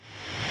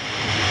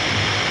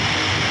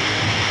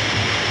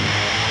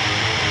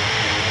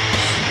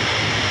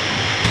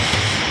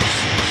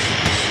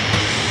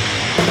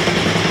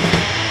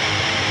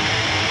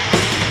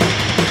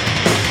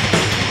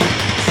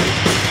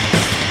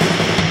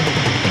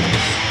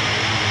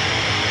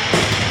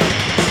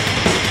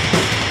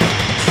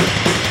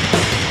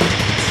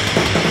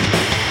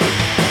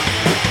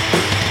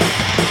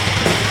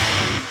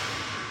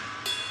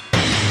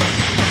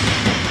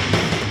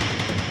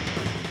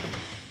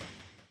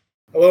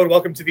Hello and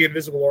welcome to the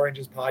Invisible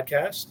Oranges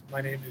podcast.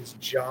 My name is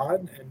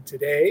John, and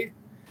today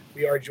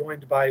we are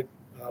joined by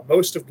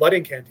most of Blood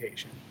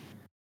Incantation.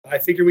 I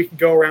figure we can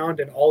go around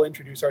and all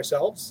introduce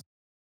ourselves.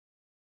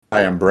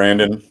 Hi, I'm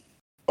Brandon.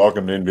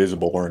 Welcome to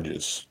Invisible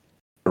Oranges.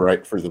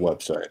 Right for the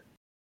website.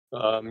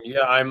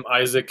 I'm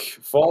Isaac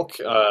Falk,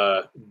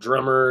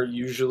 drummer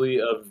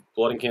usually of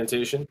Blood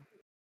Incantation.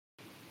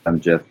 I'm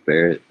Jeff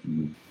Barrett,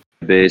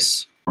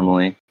 bass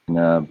formerly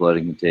in Blood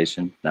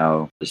Incantation.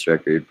 Now this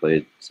record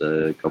plays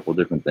a couple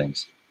different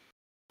things.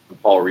 I'm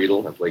Paul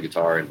Riedel. I play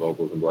guitar and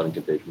vocals in Blood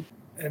Incantation.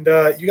 And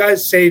you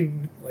guys say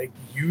like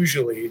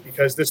usually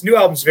because this new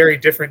album is very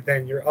different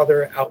than your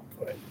other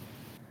output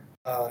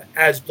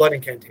as Blood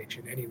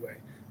Incantation anyway.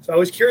 So I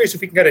was curious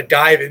if we can kind of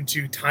dive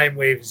into Time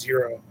Wave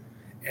Zero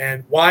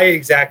and why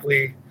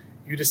exactly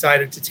you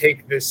decided to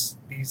take these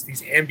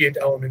ambient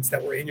elements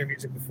that were in your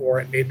music before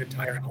and made an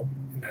entire album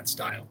in that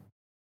style.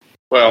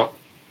 Well,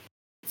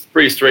 it's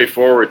pretty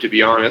straightforward, to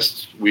be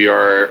honest. We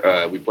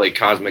play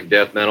cosmic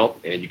death metal,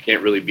 and you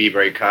can't really be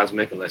very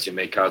cosmic unless you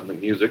make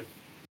cosmic music.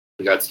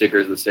 We got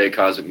stickers that say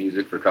cosmic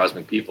music for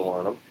cosmic people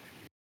on them.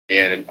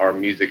 And our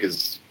music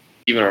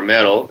even our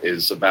metal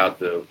is about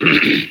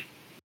the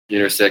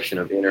intersection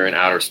of inner and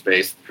outer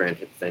space, the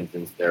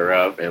transcendence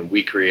thereof. And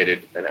we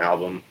created an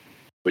album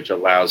which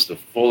allows the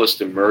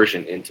fullest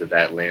immersion into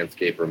that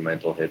landscape or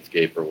mental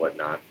headscape or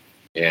whatnot.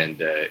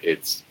 And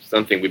it's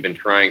something we've been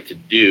trying to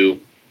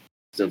do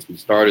since we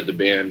started the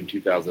band in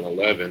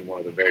 2011. One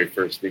of the very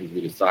first things we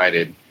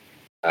decided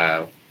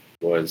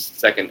was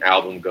second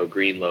album go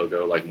green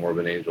logo like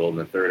Morbid Angel, and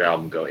the third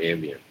album go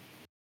ambient.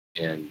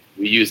 And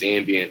we use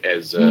ambient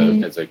as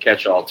a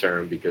catch-all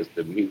term because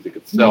the music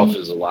itself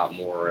is a lot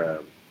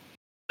more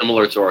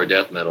similar to our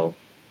death metal.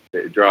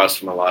 It draws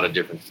from a lot of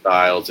different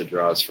styles. It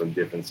draws from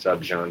different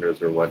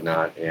subgenres or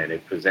whatnot, and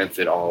it presents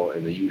it all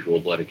in the usual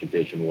Blood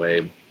Incantation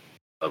way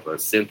of a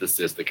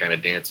synthesis that kind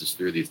of dances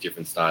through these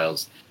different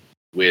styles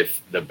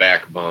with the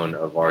backbone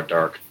of our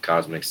dark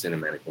cosmic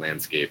cinematic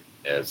landscape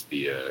as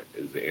the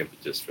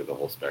impetus for the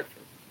whole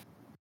spectrum.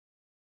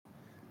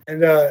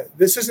 And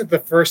this isn't the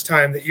first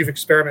time that you've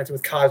experimented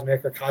with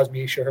cosmic or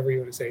cosmiche, or however you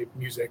want to say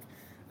music,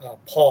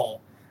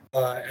 Paul,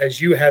 as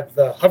you had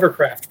the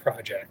Hovercraft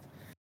project.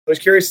 I was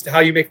curious as to how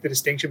you make the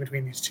distinction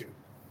between these two.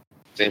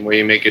 Same way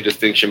you make a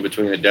distinction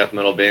between a death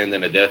metal band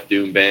and a death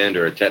doom band,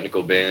 or a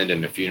technical band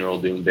and a funeral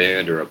doom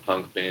band, or a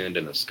punk band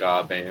and a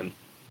ska band.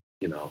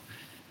 You know,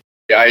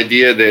 the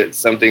idea that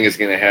something is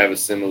going to have a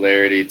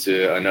similarity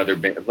to another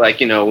band, like,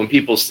 you know, when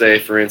people say,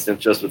 for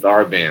instance, just with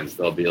our bands,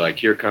 they'll be like,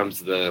 here comes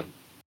the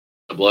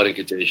Blood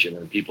Incantation,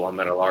 and people on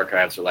Metal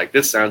Archives are like,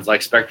 this sounds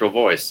like Spectral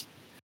Voice.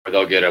 Or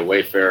they'll get a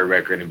Wayfarer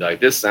record and be like,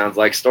 this sounds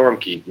like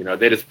Stormkeep. You know,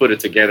 they just put it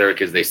together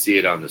because they see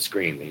it on the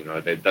screen. You know,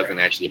 it doesn't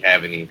actually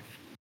have any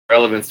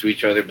relevance to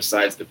each other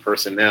besides the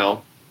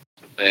personnel.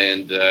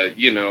 And,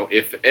 you know,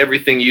 if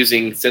everything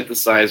using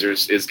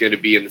synthesizers is going to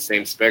be in the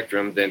same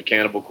spectrum, then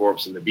Cannibal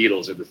Corpse and the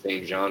Beatles are the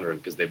same genre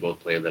because they both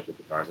play electric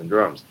guitars and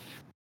drums.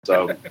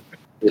 So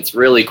it's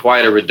really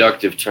quite a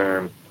reductive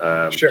term.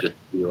 Sure. Just to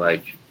be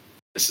like,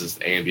 this is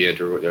ambient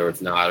or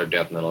it's not, or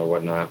death metal or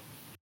whatnot.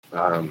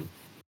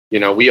 You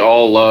know, we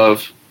all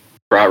love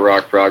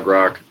prog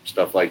rock,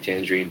 stuff like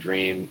Tangerine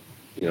Dream,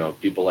 you know,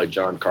 people like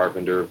John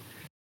Carpenter.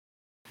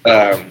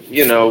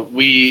 You know,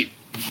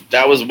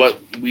 that was what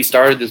we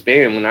started this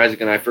band. When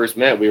Isaac and I first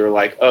met, we were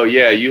like, oh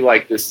yeah, you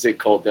like this sick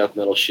cult death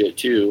metal shit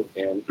too.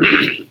 And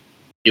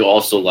you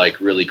also like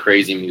really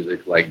crazy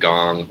music like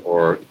Gong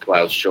or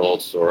Klaus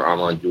Schultz or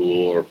Armand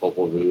Duel or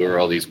Popol Vuh or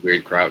all these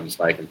weird Kraut and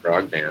Spike and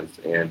prog bands.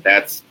 And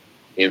that's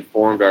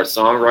informed our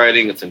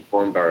songwriting. It's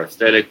informed our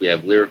aesthetic. We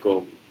have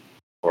lyrical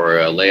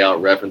or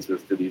layout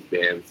references to these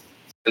bands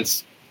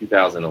since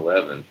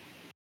 2011.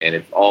 And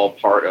it's all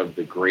part of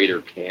the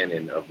greater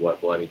canon of what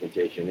Blood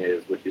Incantation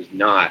is, which is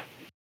not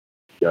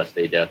just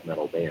a death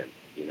metal band.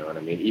 You know what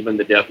I mean? Even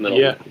the death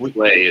metal we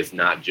play is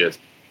not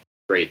just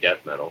straight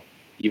death metal,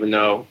 even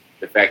though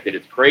the fact that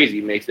it's crazy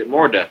makes it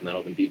more death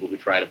metal than people who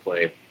try to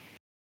play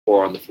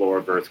four on the floor,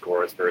 verse,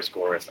 chorus,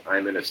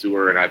 I'm in a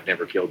sewer and I've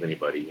never killed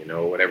anybody, you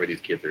know, whatever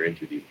these kids are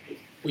into these days.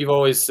 We've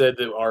always said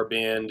that our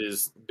band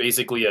is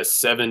basically a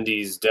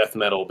 70s death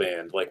metal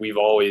band. Like, we've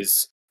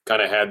always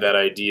kind of had that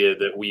idea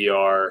that we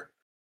are,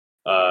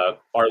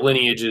 our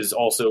lineage is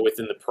also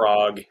within the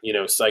prog, you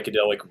know,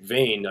 psychedelic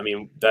vein. I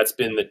mean, that's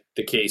been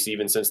the case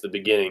even since the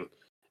beginning.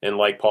 And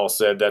like Paul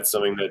said, that's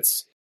something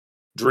that's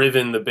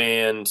driven the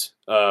band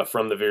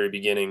from the very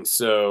beginning.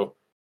 So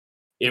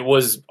it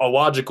was a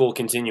logical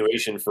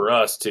continuation for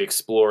us to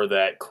explore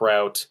that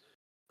Kraut,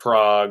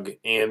 prog,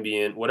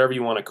 ambient, whatever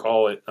you want to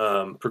call it,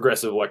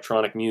 progressive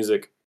electronic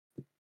music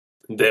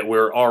that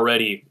we're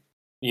already,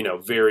 you know,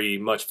 very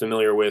much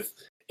familiar with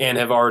and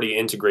have already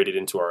integrated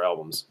into our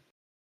albums.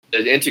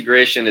 The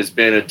integration has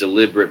been a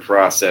deliberate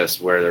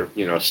process where,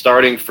 you know,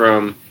 starting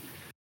from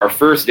our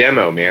first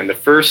demo, man, the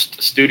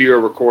first studio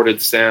recorded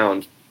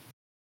sound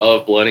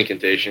of Blood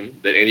Incantation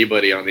that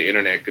anybody on the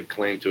internet could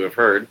claim to have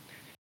heard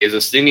is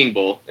a singing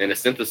bowl and a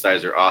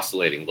synthesizer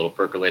oscillating, a little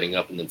percolating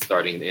up and then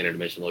starting the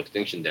interdimensional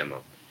extinction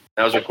demo.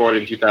 That was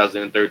recorded in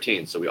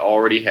 2013. So we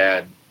already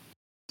had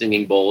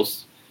singing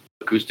bowls,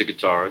 acoustic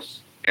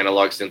guitars,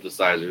 analog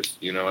synthesizers.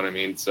 You know what I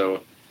mean?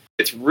 So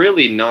it's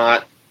really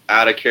not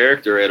out of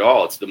character at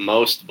all. It's the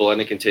most Blood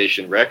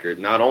Incantation record,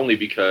 not only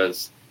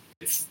because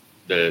it's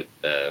the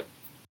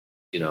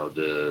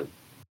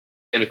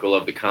pinnacle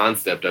of the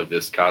concept of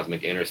this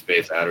cosmic inner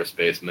space, outer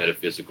space,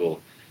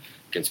 metaphysical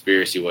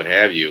conspiracy, what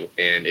have you,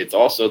 and it's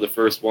also the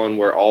first one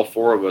where all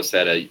four of us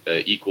had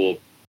a equal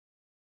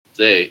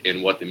say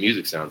in what the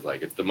music sounds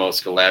like. It's the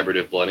most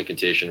collaborative Blood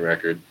Incantation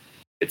record.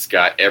 It's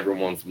got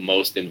everyone's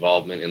most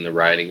involvement in the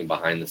writing and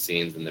behind the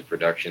scenes and the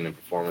production and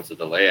performance of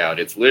the layout.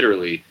 It's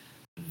literally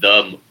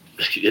the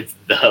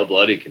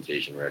Blood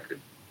Incantation record.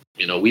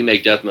 You know, we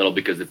make death metal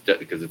because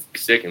it's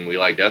sick and we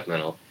like death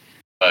metal.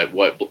 But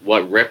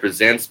what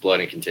represents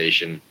Blood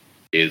Incantation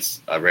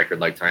is a record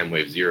like Time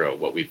Wave Zero.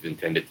 What we've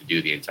intended to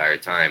do the entire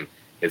time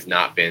has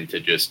not been to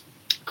just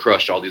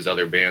crush all these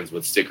other bands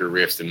with sicker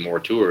riffs and more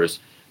tours,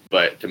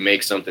 but to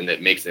make something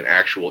that makes an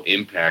actual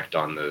impact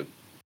on the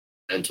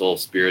mental,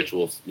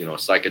 spiritual,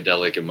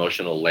 psychedelic,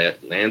 emotional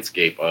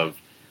landscape of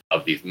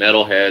these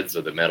metalheads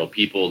or the metal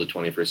people, the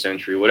 21st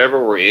century,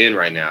 whatever we're in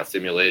right now,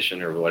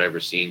 simulation or whatever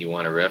scene you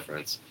want to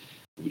reference.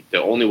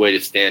 The only way to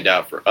stand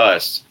out for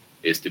us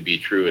is to be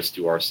truest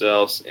to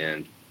ourselves,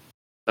 and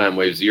Time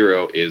Wave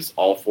Zero is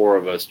all four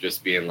of us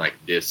just being like,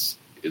 this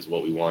is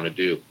what we want to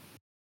do.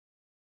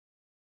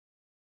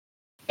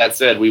 That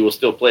said, we will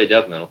still play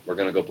death metal. We're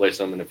going to go play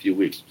some in a few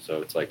weeks.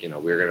 So it's like,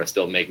 we're going to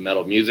still make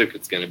metal music.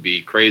 It's going to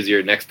be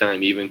crazier next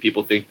time. Even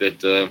people think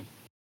that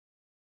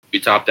we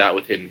topped out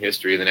with Hidden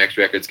History. The next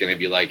record's going to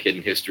be like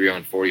Hidden History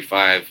on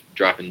 45,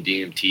 dropping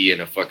DMT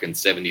in a fucking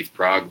 70s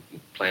Prague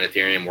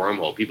planetarium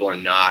wormhole. People are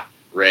not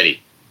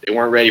ready. They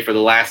weren't ready for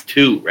the last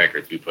two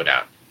records we put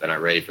out. They're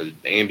not ready for the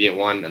ambient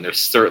one, and they're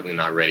certainly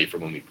not ready for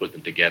when we put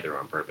them together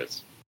on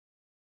purpose.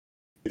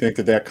 You think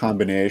that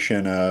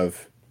combination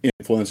of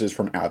influences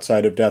from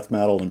outside of death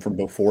metal and from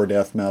before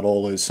death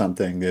metal is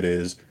something that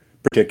is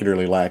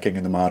particularly lacking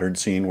in the modern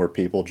scene, where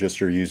people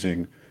just are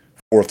using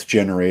fourth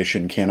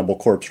generation Cannibal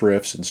Corpse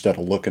riffs instead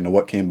of looking to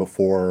what came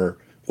before or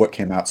what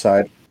came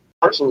outside?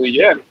 Personally,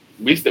 yeah.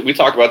 We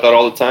talk about that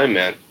all the time,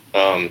 man.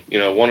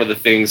 One of the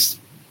things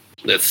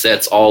that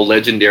sets all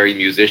legendary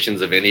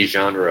musicians of any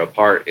genre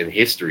apart in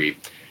history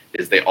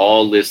is they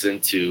all listen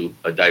to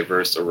a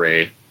diverse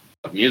array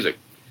of music.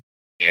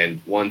 And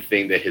one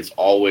thing that has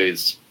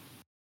always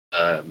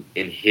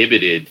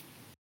inhibited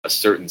a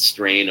certain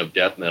strain of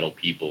death metal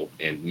people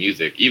and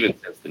music, even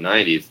since the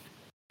 90s,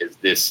 is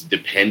this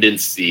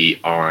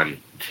dependency on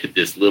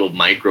this little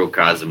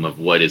microcosm of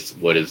what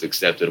is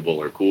acceptable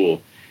or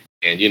cool.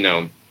 And,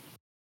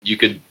 you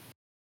could...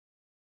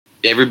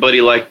 Everybody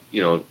like,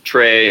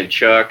 Trey and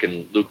Chuck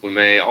and Luke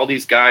LeMay, all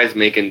these guys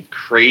making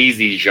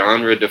crazy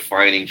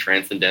genre-defining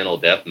transcendental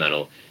death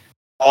metal,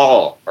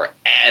 all are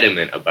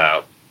adamant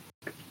about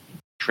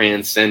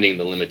transcending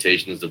the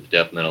limitations of the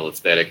death metal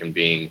aesthetic and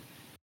being,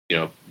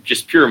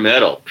 just pure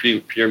metal,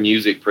 pure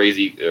music,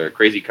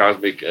 crazy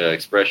cosmic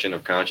expression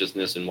of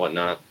consciousness and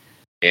whatnot.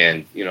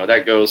 And,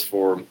 that goes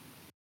for,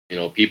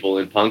 people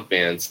in punk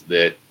bands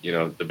that,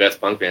 the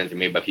best punk bands are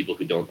made by people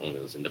who don't only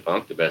listen to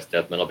punk. The best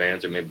death metal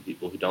bands are made by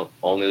people who don't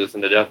only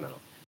listen to death metal.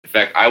 In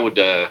fact, I would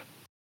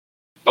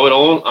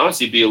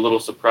honestly be a little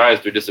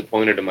surprised or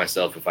disappointed in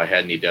myself if I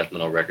had any death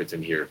metal records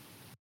in here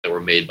that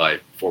were made by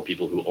four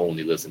people who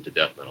only listen to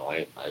death metal.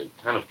 I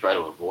kind of try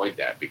to avoid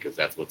that because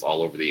that's what's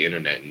all over the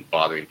internet and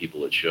bothering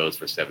people at shows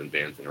for 7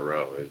 bands in a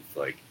row. It's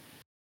like,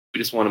 we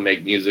just want to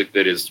make music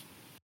that is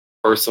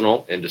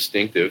personal and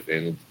distinctive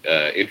and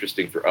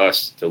interesting for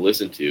us to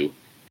listen to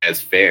as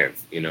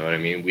fans. You know what I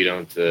mean? We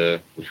don't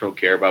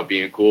care about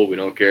being cool. We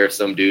don't care if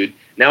some dude...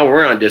 Now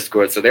we're on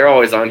Discord, so they're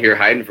always on here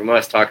hiding from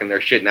us, talking their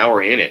shit. Now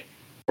we're in it.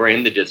 We're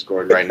in the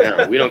Discord right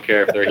now. We don't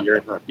care if they're here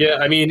or not. Yeah,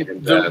 I mean,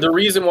 the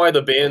reason why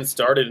the band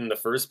started in the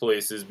first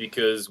place is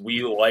because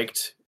we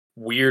liked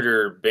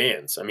weirder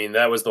bands. I mean,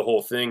 that was the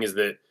whole thing, is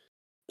that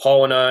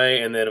Paul and I,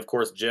 and then, of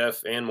course,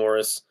 Jeff and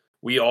Morris,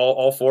 we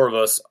all four of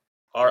us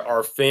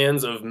are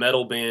fans of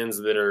metal bands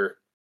that are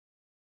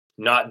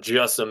not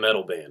just a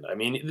metal band. I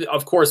mean,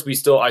 of course,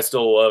 I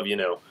still love,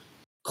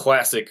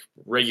 classic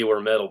regular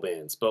metal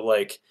bands, but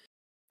like,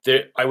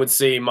 I would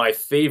say my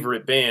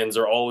favorite bands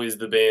are always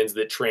the bands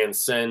that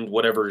transcend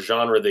whatever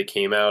genre they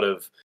came out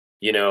of.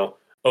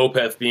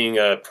 Opeth being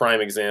a prime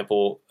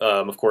example.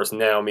 Of course,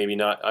 now maybe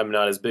not. I'm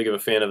not as big of a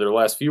fan of their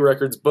last few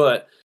records,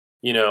 but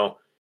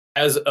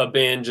as a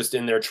band just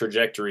in their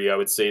trajectory, I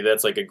would say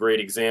that's like a great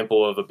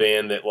example of a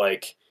band that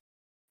like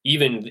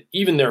even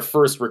their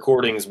first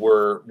recordings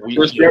were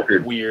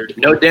weird.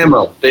 No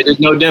demo. They did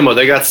no demo.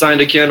 They got signed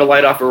to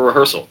Candlelight off a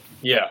rehearsal.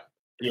 Yeah.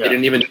 They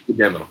didn't even do the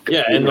demo.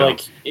 Yeah, and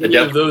like any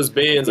of those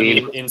bands, I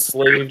mean,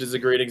 Enslaved is a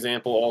great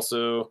example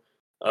also.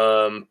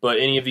 But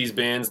any of these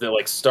bands that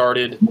like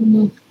started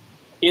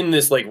in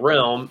this like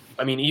realm,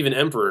 I mean, even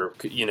Emperor,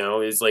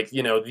 is like,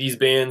 these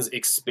bands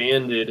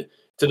expanded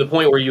to the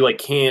point where you like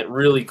can't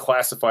really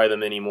classify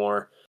them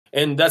anymore.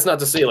 And that's not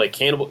to say like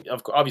Cannibal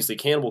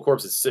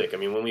Corpse is sick. I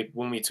mean,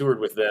 when we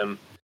toured with them,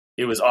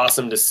 it was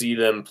awesome to see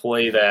them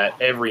play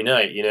that every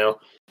night, you know.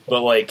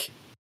 But like,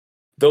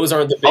 those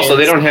aren't the bands. Also,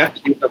 they don't have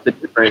to do something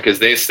different because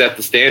they set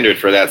the standard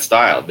for that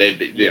style.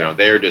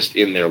 They're just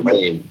in their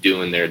lane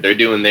doing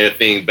their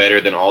thing better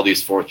than all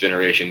these fourth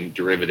generation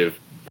derivative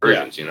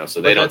versions, you know.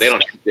 So they don't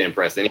have to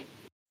impress anyone.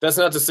 That's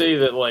not to say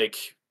that,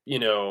 like, you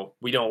know,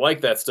 we don't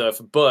like that stuff,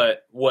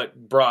 but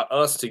what brought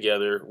us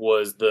together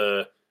was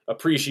the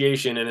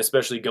appreciation, and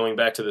especially going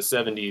back to the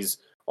 70s,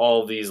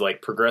 all of these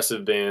like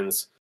progressive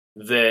bands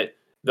that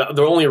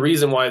the only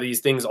reason why these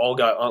things all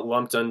got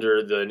lumped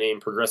under the name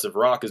progressive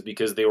rock is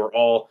because they were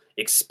all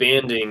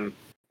expanding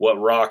what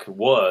rock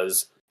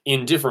was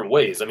in different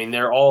ways. I mean,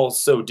 they're all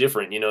so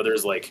different. You know,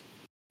 there's like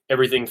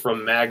everything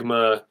from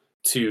Magma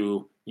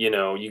to, you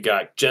know, you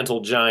got Gentle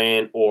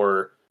Giant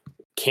or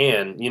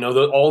Can. You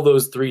know, all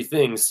those three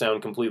things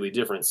sound completely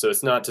different. So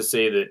it's not to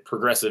say that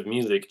progressive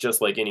music,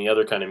 just like any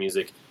other kind of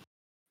music,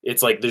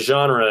 it's like the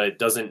genre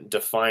doesn't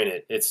define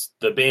it. It's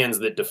the bands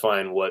that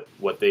define what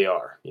they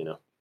are, you know.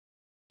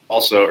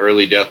 Also,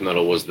 early death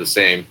metal was the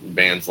same.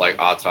 Bands like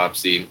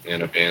Autopsy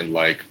and a band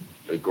like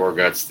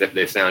Gorguts,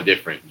 they sound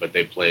different, but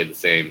they play the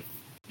same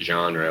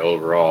genre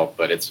overall.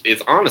 But it's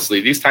honestly,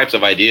 these types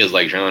of ideas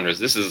like genres,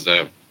 this is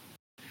a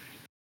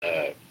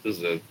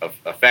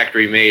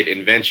factory-made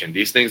invention.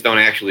 These things don't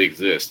actually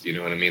exist. You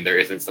know what I mean? There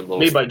isn't some little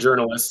made by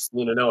journalists.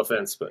 You know, no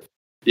offense, but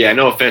yeah,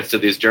 no offense to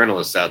these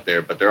journalists out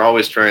there, but they're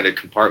always trying to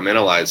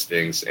compartmentalize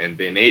things, and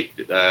the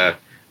innate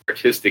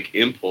artistic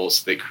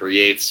impulse that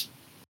creates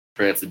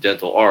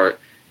transcendental art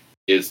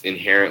is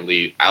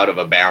inherently out of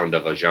a bound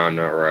of a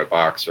genre or a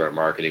box or a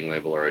marketing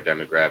label or a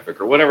demographic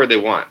or whatever they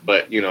want.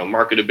 But, you know,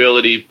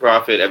 marketability,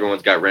 profit,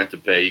 everyone's got rent to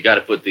pay. You got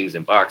to put things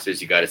in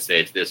boxes. You got to say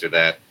it's this or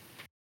that.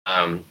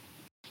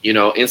 You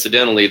know,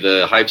 incidentally,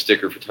 the hype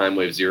sticker for Time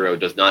Wave Zero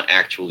does not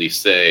actually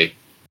say,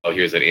 oh,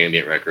 here's an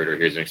ambient record or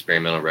here's an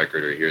experimental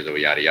record or here's a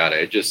yada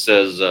yada. It just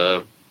says,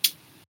 what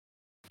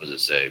does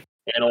it say?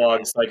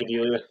 Analog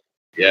psychedelia.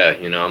 Yeah,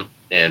 you know,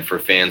 and for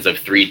fans of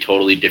three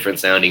totally different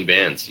sounding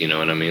bands, you know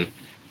what I mean?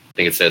 I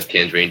think it says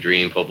Tangerine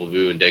Dream, Popol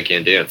Vuh, and Dead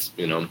Can Dance,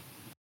 you know.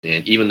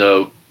 And even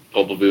though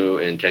Popol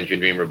Vuh and Tangerine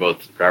Dream are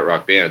both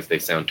krautrock bands, they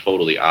sound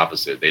totally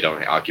opposite. They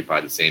don't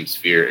occupy the same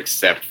sphere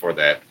except for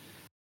that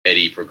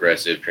heady,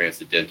 progressive,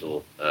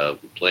 transcendental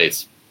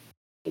place.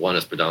 One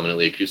is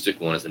predominantly acoustic,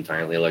 one is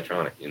entirely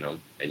electronic, you know,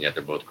 and yet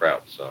they're both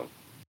kraut. So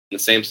in the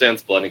same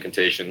sense, Blood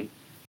Incantation,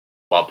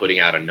 while putting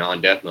out a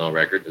non-death metal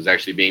record, is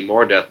actually being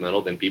more death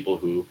metal than people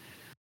who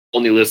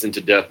only listen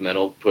to death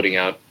metal putting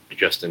out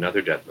just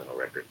another death metal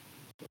record.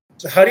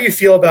 So how do you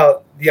feel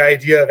about the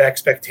idea of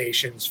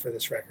expectations for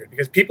this record?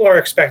 Because people are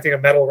expecting a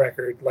metal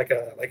record, like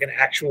an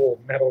actual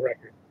metal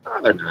record.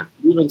 No, they're not.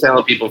 We've been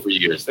telling people for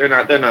years. They're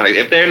not.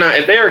 If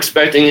they're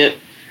expecting it,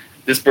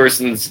 this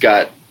person's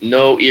got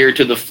no ear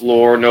to the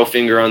floor, no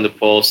finger on the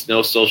pulse,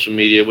 no social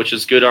media, which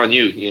is good on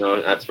you. You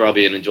know, that's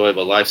probably an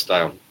enjoyable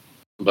lifestyle.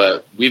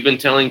 But we've been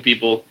telling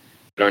people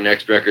that our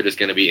next record is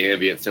going to be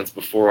ambient since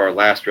before our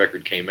last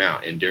record came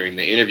out. And during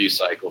the interview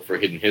cycle for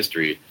Hidden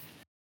History,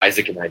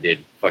 Isaac and I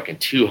did fucking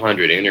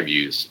 200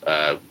 interviews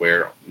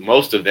where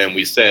most of them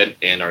we said,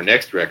 and our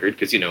next record,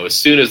 because, you know, as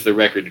soon as the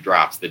record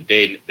drops, the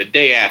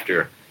day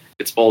after,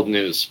 it's old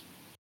news.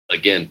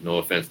 Again, no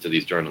offense to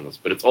these journalists,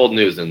 but it's old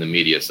news in the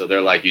media. So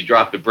they're like, you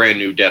dropped a brand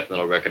new death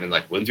metal record, and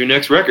like, when's your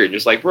next record? And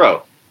just like,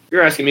 bro,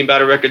 you're asking me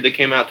about a record that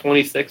came out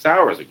 26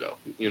 hours ago,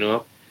 you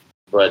know?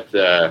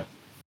 But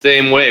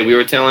same way, we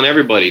were telling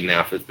everybody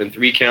now, it's been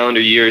 3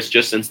 calendar years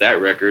just since that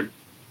record.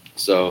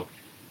 So,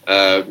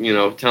 you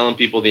know, telling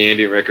people the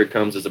ambient record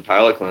comes as a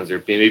palate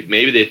cleanser.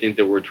 Maybe they think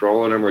that we're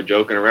trolling them or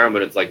joking around,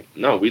 but it's like,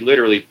 no, we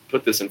literally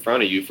put this in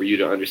front of you for you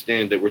to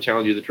understand that we're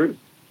telling you the truth.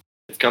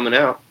 It's coming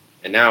out,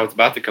 and now it's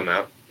about to come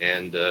out.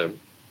 And the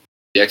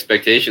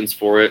expectations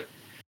for it,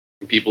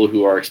 people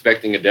who are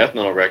expecting a death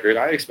metal record,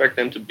 I expect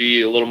them to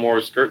be a little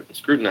more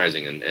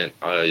scrutinizing and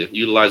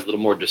utilize a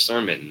little more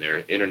discernment in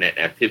their internet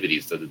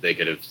activities so that they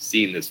could have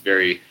seen this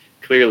very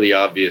clearly,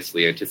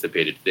 obviously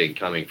anticipated thing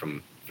coming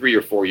from 3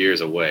 or 4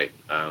 years away.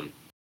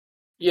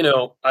 You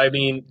know, I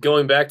mean,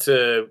 going back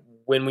to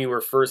when we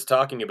were first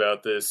talking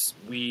about this,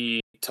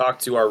 we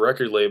talked to our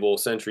record label,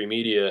 Century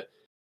Media,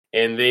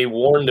 and they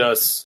warned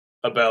us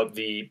about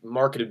the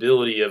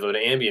marketability of an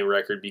ambient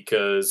record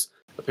because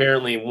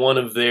apparently one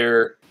of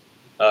their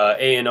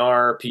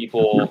A&R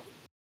people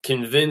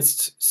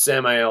convinced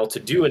Samael to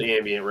do an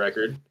ambient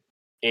record,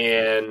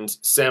 and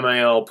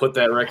Samael put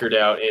that record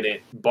out and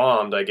it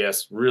bombed, I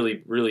guess,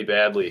 really, really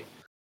badly.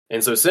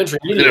 And so Century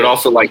Media... Isn't it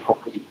also like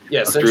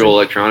industrial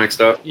electronic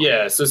stuff?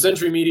 Yeah, so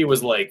Century Media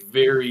was like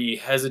very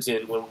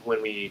hesitant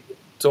when we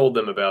told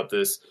them about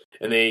this,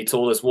 and they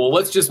told us, well,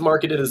 let's just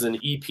market it as an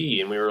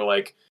EP, and we were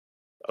like,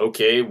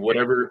 okay,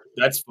 whatever,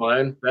 that's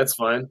fine.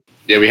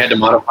 Yeah, we had to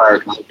modify our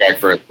contract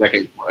for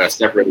a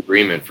separate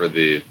agreement for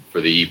the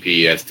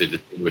EP as to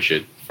distinguish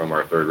it from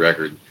our third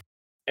record.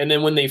 And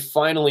then when they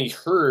finally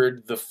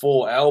heard the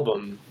full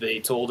album, they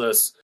told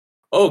us,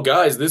 oh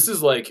guys, this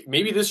is like,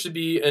 maybe this should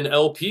be an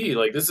LP.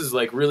 Like this is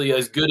like really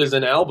as good as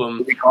an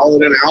album. We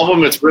call it an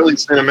album. It's really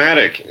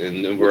cinematic,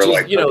 and we're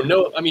like,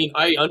 no. I mean,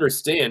 I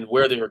understand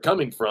where they were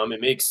coming from.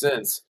 It makes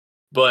sense,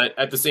 but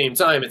at the same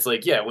time, it's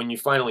like, yeah, when you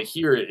finally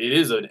hear it, it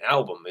is an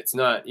album. It's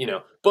not,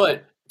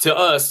 But to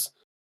us,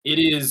 it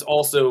is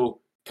also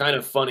kind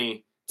of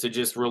funny to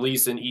just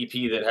release an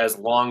EP that has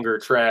longer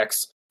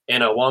tracks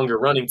and a longer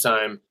running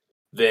time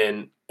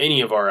than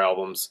any of our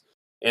albums.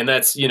 And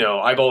that's,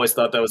 I've always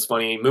thought that was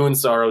funny. Moon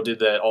Sorrow did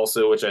that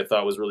also, which I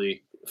thought was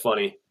really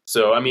funny.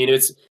 So, I mean,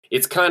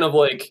 it's kind of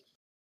like,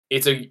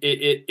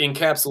 it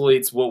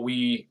encapsulates what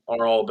we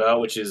are all about,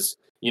 which is,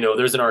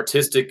 there's an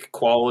artistic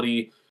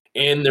quality,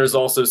 and there's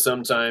also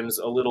sometimes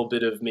a little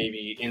bit of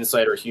maybe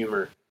insider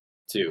humor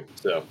too.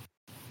 So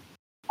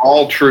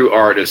all true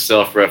art is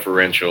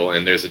self-referential,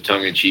 and there's a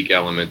tongue-in-cheek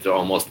element to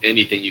almost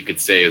anything you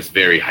could say is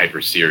very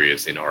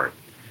hyper-serious in art.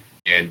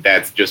 And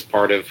that's just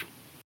part of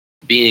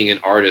being an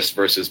artist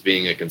versus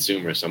being a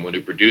consumer. Someone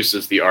who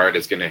produces the art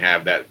is going to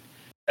have that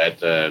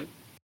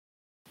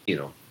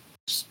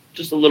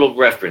just a little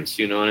reference,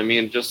 you know what I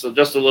mean? Just a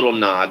little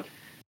nod,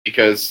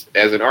 because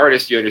as an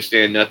artist, you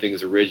understand nothing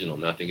is original,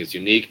 nothing is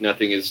unique,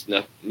 nothing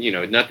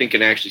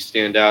can actually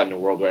stand out in a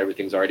world where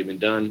everything's already been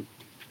done.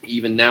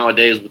 Even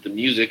nowadays with the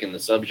music and the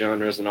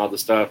subgenres and all the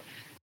stuff,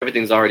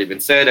 everything's already been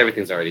said,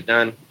 everything's already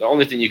done. The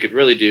only thing you could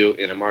really do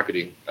in a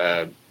marketing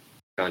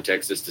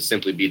context is to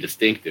simply be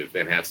distinctive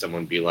and have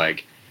someone be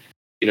like,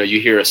 you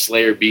hear a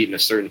Slayer beat and a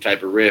certain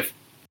type of riff,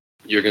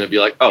 you're going to be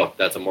like, oh,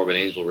 that's a Morbid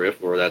Angel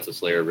riff, or that's a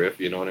Slayer riff,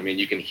 you know what I mean?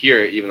 You can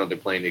hear it even though they're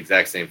playing the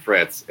exact same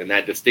frets, and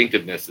that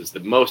distinctiveness is the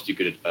most you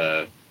could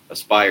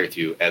aspire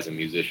to as a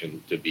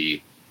musician, to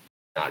be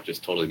not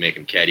just totally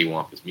making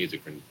cattywampus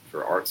music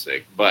for art's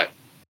sake. But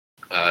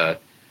the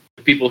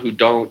people who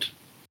don't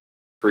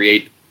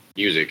create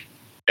music,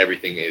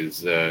 everything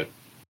is,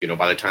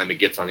 by the time it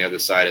gets on the other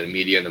side of the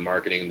media and the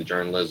marketing and the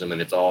journalism,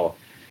 and it's all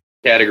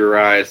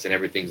categorized and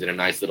everything's in a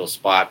nice little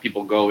spot,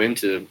 people go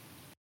into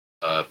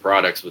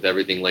products with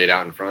everything laid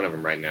out in front of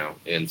them right now.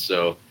 And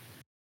so,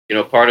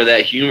 part of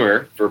that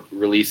humor for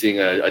releasing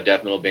a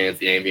death metal band's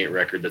the ambient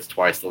record that's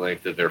twice the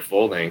length of their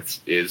full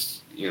lengths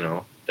is,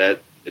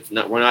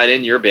 that we're not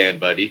in your band,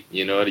 buddy.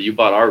 You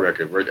bought our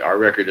record. Our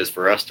record is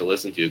for us to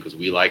listen to because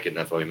we like it, and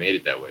that's why we made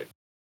it that way.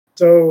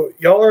 So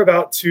y'all are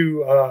about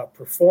to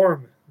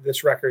perform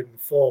this record in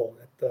full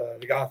at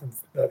the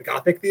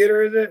Gothic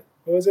Theater, is it?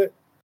 What was it?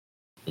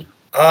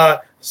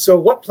 So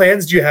what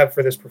plans do you have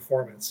for this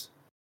performance?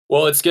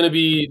 Well, it's going to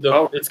be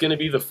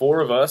the four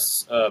of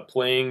us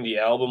playing the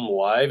album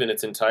live in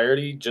its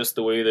entirety, just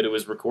the way that it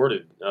was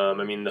recorded.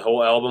 The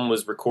whole album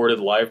was recorded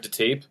live to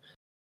tape.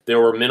 There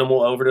were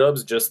minimal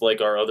overdubs, just like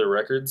our other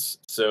records.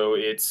 So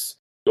it's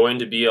going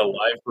to be a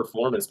live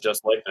performance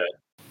just like that.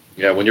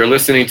 Yeah, when you're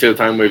listening to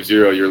Time Wave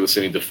Zero, you're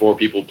listening to four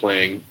people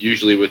playing,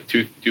 usually with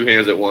two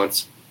hands at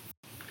once,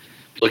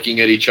 looking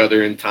at each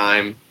other in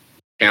time,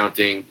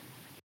 counting,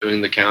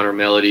 doing the counter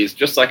melodies,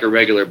 just like a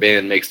regular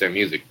band makes their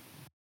music.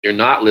 You're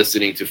not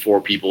listening to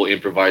four people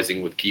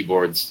improvising with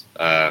keyboards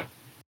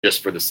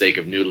just for the sake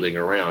of noodling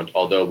around,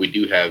 although we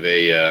do have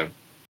a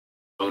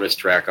bonus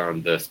track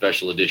on the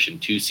special edition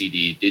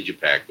 2-CD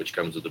Digipack, which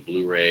comes with a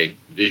Blu-ray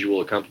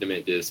visual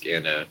accompaniment disc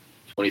and a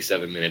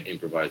 27-minute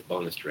improvised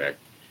bonus track.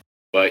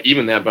 But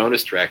even that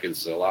bonus track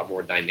is a lot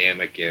more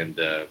dynamic and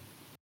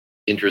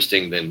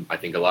interesting than I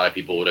think a lot of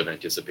people would have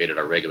anticipated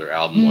our regular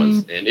album was.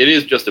 And it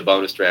is just a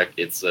bonus track.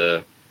 It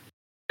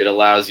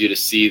allows you to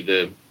see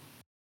the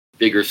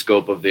bigger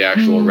scope of the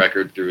actual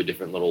record through a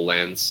different little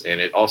lens, and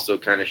it also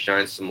kind of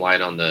shines some light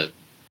on the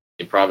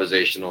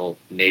improvisational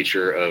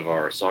nature of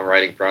our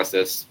songwriting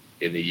process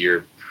in the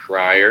year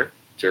prior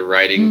to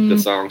writing the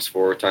songs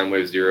for Time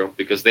Wave Zero,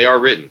 because they are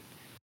written.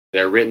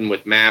 They're written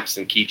with maps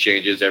and key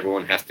changes.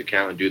 Everyone has to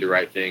count and do the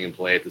right thing and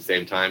play at the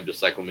same time,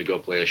 just like when we go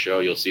play a show,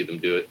 you'll see them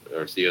do it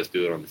or see us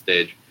do it on the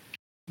stage.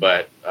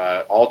 But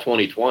all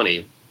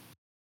 2020,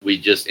 we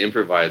just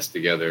improvised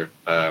together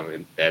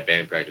in that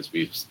band practice.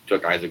 We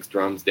took Isaac's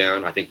drums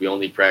down. I think we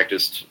only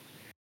practiced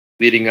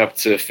leading up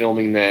to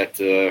filming that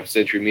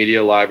Century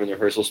Media live in the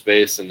rehearsal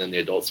space, and then the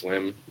Adult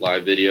Swim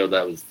live video.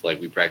 That was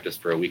like we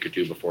practiced for a week or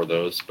two before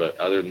those. But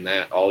other than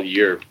that, all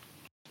year,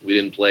 we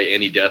didn't play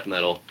any death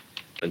metal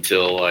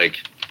until like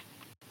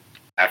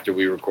after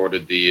we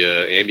recorded the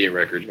ambient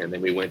record, and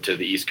then we went to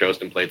the East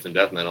Coast and played some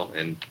death metal.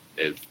 And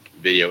as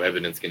video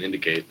evidence can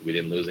indicate, we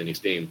didn't lose any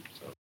steam.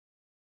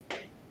 So.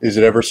 Is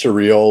it ever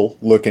surreal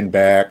looking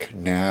back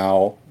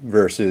now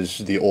versus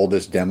the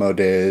oldest demo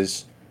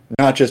days,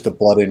 not just of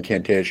Blood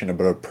Incantation,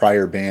 but of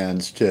prior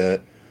bands,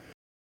 to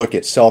look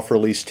at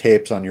self-release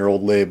tapes on your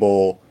old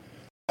label,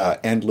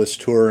 endless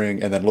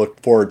touring, and then look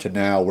forward to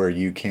now where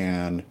you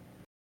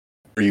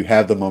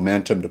have the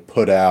momentum to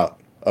put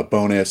out a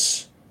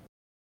bonus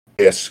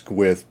disc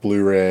with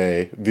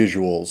Blu-ray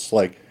visuals?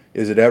 Like,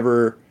 is it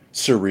ever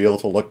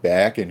surreal to look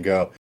back and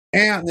go,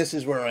 man, this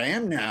is where I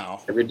am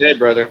now? Every day,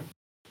 brother.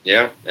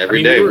 Yeah,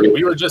 every day.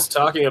 We were just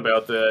talking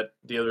about that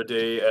the other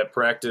day at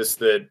practice,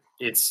 that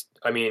it's,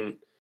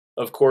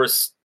 of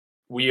course,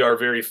 we are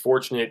very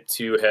fortunate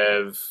to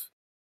have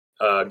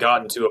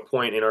gotten to a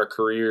point in our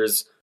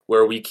careers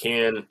where we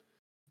can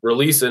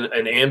release an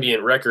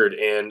ambient record,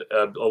 and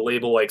a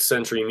label like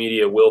Century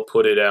Media will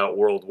put it out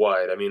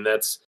worldwide. I mean,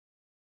 that's,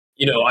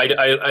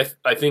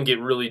 I think it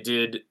really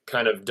did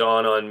kind of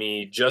dawn on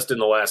me just in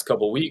the last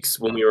couple weeks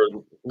when we were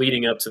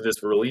leading up to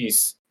this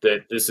release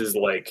that this is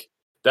like,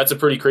 that's a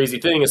pretty crazy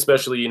thing,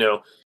 especially,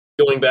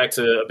 going back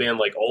to a band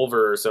like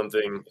Ulver or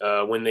something,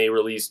 when they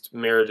released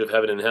Marriage of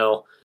Heaven and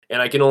Hell.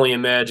 And I can only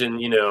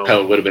imagine,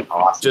 Hell, it would have been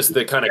awesome. just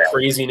the kind of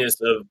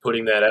craziness of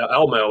putting that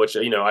album out, which,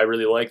 I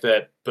really like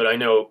that, but I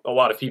know a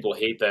lot of people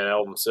hate that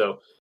album.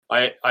 So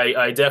I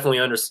definitely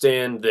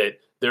understand that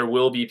there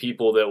will be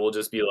people that will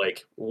just be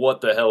like,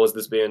 what the hell is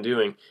this band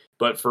doing?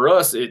 But for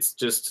us, it's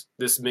just,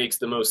 this makes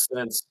the most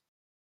sense.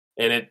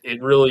 And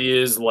it really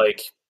is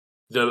like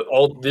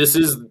this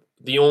is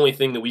the only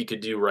thing that we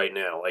could do right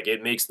now. Like,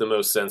 it makes the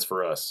most sense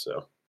for us.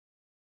 So.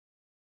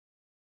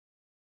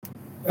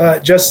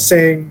 Just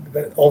saying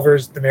that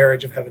Ulver's The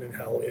Marriage of Heaven and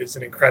Hell is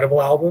an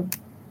incredible album,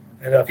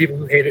 and people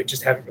who hate it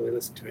just haven't really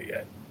listened to it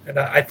yet. And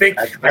I think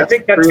that's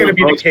going to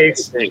be the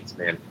case. Thanks,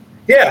 man.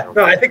 Yeah,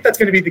 no, I think that's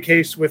going to be the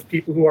case with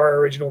people who are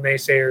original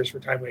naysayers for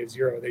Time Wave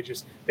Zero.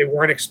 They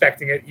weren't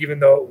expecting it,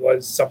 even though it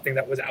was something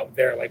that was out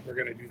there. Like, we're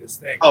going to do this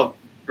thing. Oh,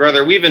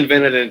 brother, we've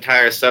invented an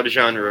entire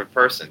subgenre of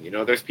person.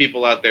 There's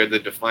people out there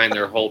that define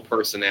their whole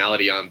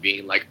personality on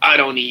being like, I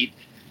don't eat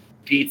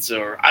pizza,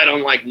 or I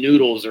don't like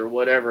noodles, or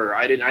whatever.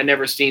 I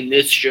never seen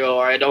this show.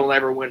 I don't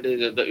ever went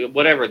to the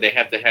whatever. They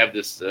have to have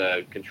this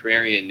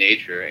contrarian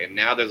nature, and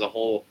now there's a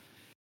whole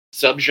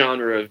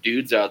subgenre of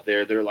dudes out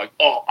there that are like,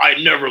 oh, I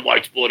never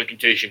liked Blood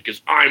Incantation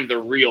because I'm the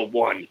real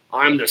one.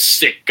 I'm the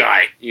sick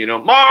guy.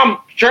 Mom,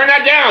 turn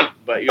that down.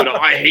 But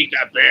I hate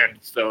that band.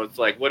 So it's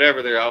like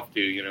whatever they're off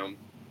to.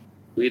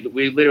 We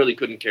literally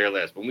couldn't care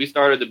less. When we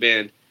started the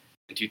band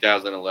in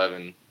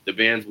 2011. The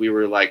bands, we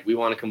were like, we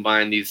want to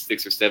combine these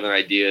 6 or 7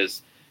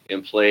 ideas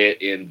and play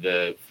it in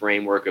the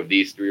framework of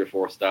these 3 or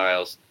 4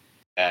 styles.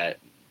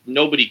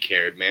 Nobody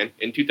cared, man.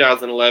 In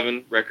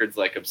 2011, records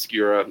like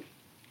Obscura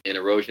and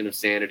Erosion of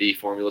Sanity,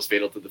 Formulas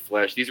Fatal to the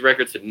Flesh, these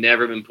records had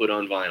never been put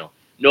on vinyl.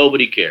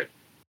 Nobody cared.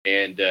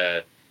 And,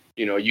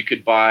 you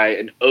could buy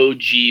an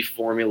OG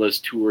Formulas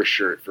tour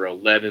shirt for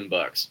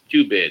 $11,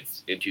 2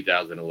 bids in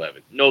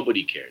 2011.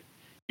 Nobody cared.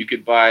 You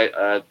could buy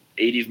a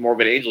 80s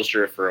Morbid Angel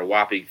shirt for a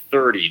whopping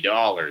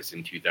 $30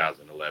 in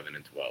 2011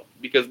 and 12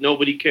 because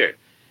nobody cared.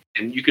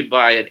 And you could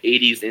buy an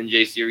 80s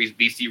NJ Series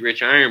BC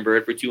Rich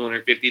Ironbird for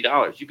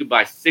 $250. You could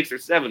buy 6 or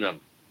 7 of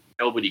them.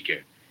 Nobody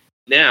cared.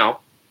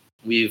 Now,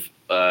 we've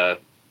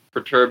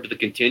perturbed the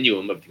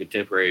continuum of the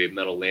contemporary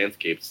metal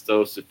landscape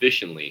so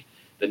sufficiently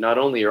that not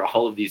only are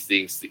all of these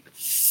things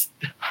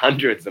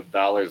hundreds of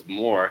dollars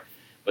more,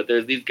 but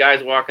there's these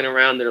guys walking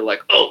around that are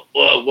like, oh,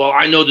 well,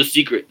 I know the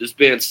secret. This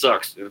band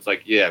sucks. And it's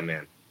like, yeah,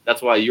 man.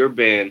 That's why your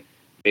band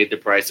made the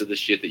price of the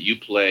shit that you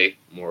play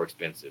more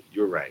expensive.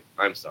 You're right.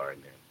 I'm sorry,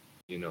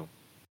 man.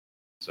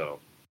 So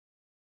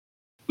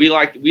we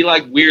like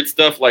weird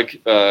stuff like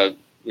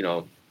Stargazer,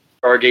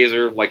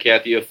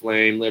 Lycathia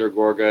Flame, Later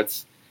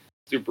Gorguts,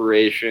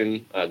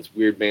 Superation, this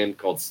weird band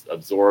called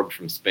Absorbed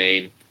from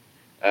Spain.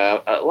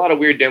 A lot of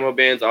weird demo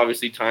bands,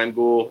 obviously Time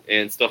Ghoul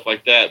and stuff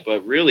like that.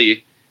 But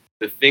really,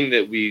 the thing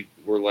that we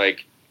were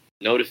like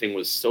noticing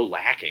was so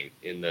lacking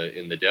in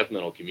the death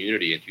metal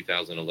community in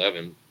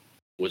 2011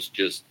 was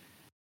just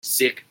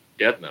sick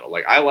death metal.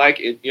 Like, I like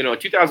it, in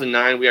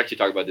 2009, we actually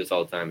talk about this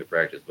all the time in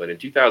practice, but in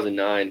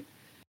 2009,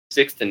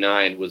 6 to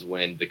 9 was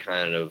when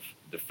the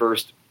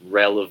first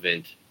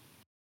relevant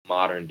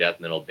modern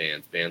death metal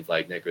bands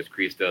like Necros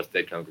Christos,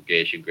 Dead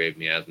Congregation, Grave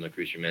Miasma,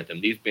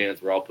 Cruciamentum, these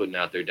bands were all putting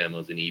out their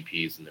demos and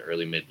EPs in the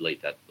early,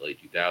 late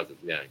 2000s.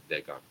 Yeah,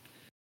 Dead Con.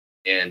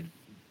 And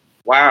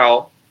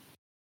while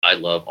I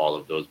love all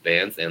of those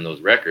bands and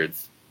those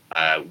records,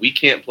 we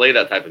can't play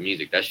that type of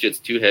music. That shit's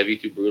too heavy,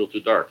 too brutal,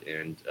 too dark.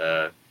 And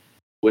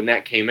when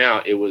that came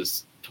out, it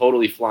was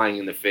totally flying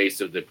in the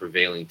face of the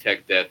prevailing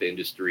tech death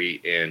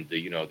industry and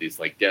these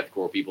like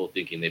deathcore people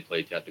thinking they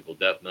play technical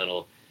death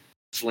metal,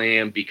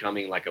 slam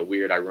becoming like a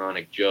weird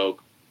ironic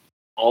joke.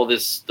 All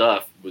this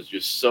stuff was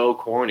just so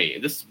corny.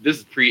 And this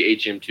is pre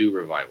HM2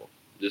 revival.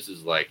 This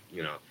is like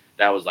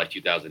that was like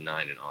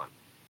 2009 and on.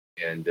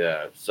 And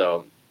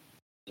so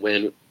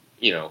when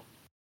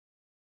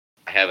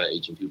I have an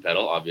HM2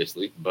 pedal,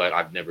 obviously, but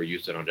I've never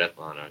used it on a death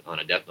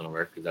metal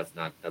record because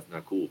that's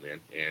not cool, man.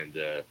 And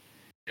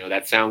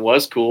that sound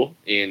was cool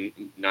in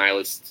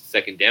Nihilist's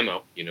second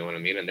demo, you know what I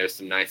mean? And there's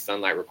some nice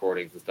Sunlight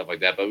recordings and stuff like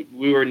that, but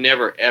we were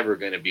never ever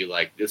going to be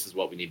like, this is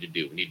what we need to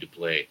do. We need to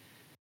play,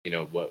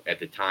 what at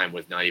the time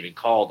was not even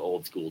called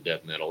old school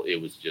death metal.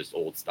 It was just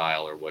old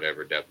style or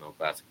whatever, death metal,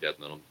 classic death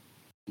metal.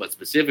 But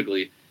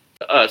specifically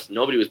to us,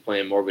 nobody was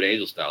playing Morbid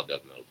Angel style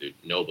death metal, dude.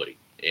 Nobody.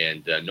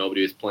 And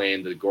nobody was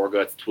playing the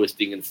Gorguts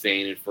twisting,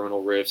 insane,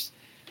 infernal riffs.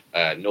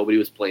 Nobody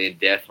was playing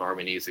death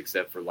harmonies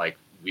except for like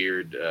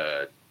weird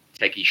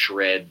techie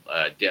shred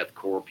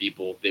deathcore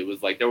people. It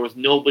was like there was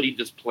nobody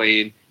just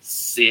playing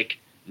sick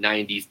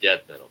 90s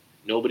death metal.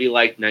 Nobody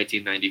liked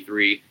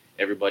 1993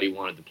 Everybody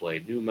wanted to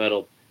play new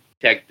metal,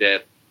 tech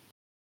death,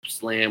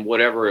 slam,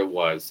 whatever it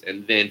was.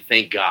 And then,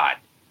 thank God,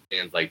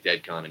 bands like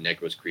Dead Con and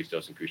Necros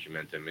Christos and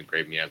Cruciamentum and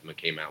Grave Miasma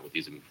came out with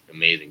these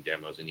amazing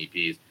demos and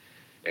EPs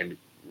and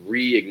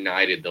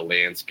reignited the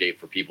landscape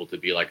for people to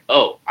be like,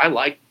 oh, I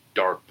like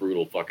dark,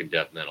 brutal fucking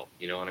death metal.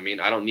 You know what I mean?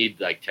 I don't need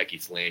like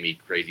techie, slammy,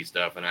 crazy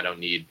stuff, and I don't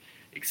need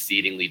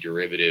exceedingly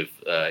derivative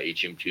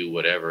HM2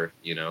 whatever,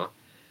 you know?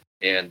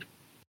 And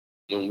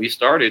when we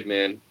started,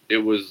 man, it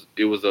was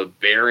a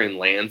barren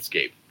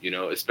landscape, you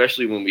know,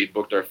 especially when we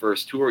booked our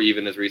first tour,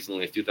 even as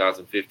recently as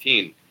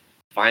 2015,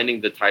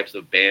 finding the types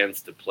of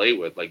bands to play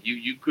with. Like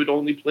you could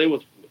only play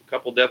with a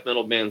couple death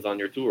metal bands on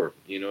your tour.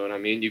 You know what I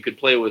mean? You could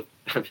play with,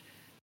 you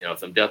know,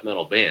 some death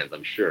metal bands,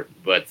 I'm sure,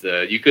 but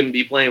you couldn't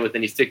be playing with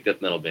any sick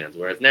death metal bands.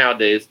 Whereas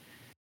nowadays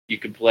you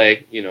could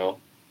play, you know,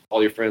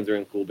 all your friends are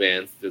in cool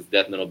bands. There's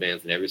death metal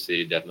bands in every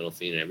city, death metal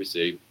scene in every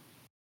city.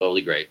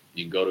 Totally great.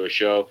 You can go to a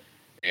show.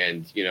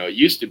 And, you know, it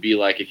used to be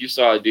like if you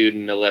saw a dude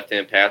in a Left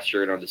Hand Path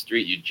shirt on the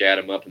street, you'd chat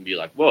him up and be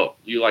like, whoa,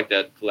 you like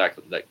that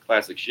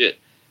classic shit.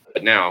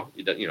 But now,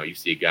 you know, you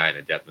see a guy in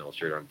a death metal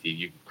shirt on TV,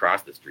 you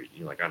cross the street, and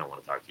you're like, I don't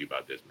want to talk to you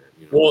about this, man.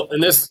 You know? Well,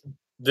 and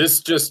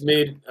this just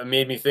made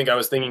me think. I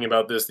was thinking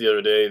about this the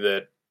other day,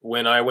 that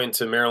when I went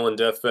to Maryland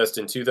Death Fest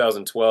in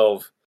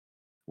 2012,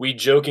 we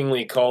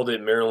jokingly called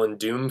it Maryland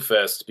Doom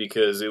Fest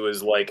because it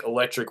was like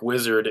Electric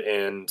Wizard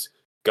and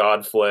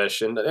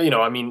Godflesh. And, you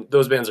know, I mean,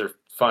 those bands are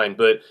fine,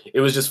 but it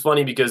was just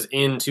funny because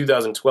in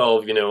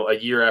 2012, you know, a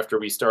year after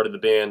we started the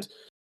band,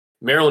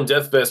 Maryland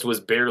Death Fest was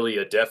barely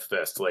a death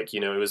fest. Like, you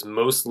know, it was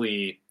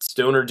mostly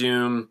stoner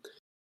doom,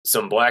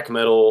 some black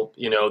metal.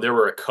 You know, there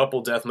were a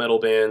couple death metal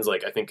bands.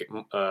 Like, I think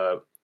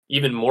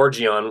even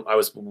Morgion, I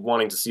was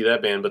wanting to see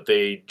that band, but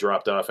they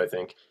dropped off, I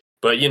think.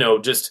 But, you know,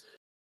 just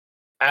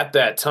at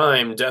that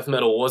time, death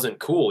metal wasn't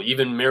cool.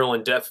 Even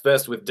Maryland Death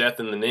Fest with death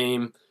in the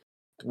name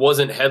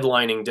wasn't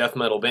headlining death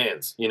metal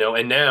bands, you know.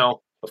 And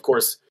now, of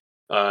course,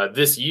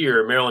 this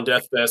year, Maryland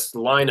Death Fest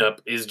lineup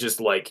is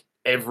just like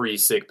every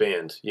sick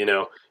band, you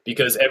know,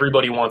 because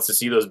everybody wants to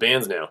see those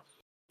bands now.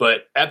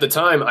 But at the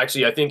time,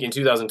 actually, I think in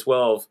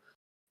 2012,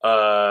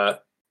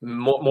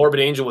 Morbid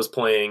Angel was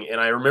playing, and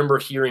I remember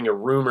hearing a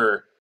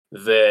rumor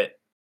that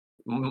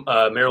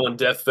Maryland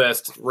Death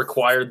Fest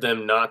required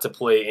them not to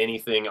play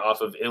anything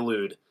off of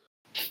Elude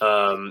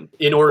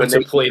in order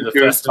to play the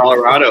festival.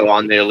 Colorado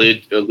on the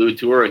Elude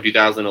tour in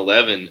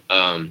 2011,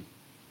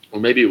 or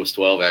maybe it was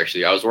 12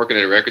 actually. I was working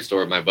at a record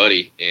store with my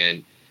buddy,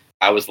 and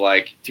I was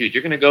like, dude,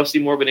 you're going to go see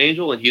Morbid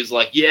Angel? And he's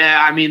like,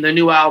 yeah, I mean, the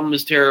new album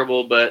is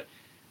terrible, but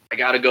I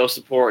got to go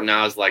support. And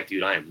I was like,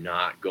 dude, I am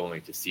not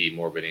going to see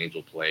Morbid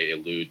Angel play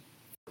Elude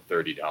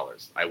for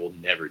 $30. I will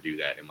never do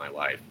that in my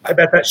life. I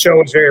bet that show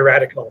was very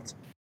radical.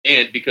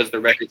 And because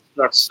the record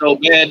sucks so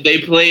bad,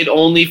 they played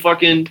only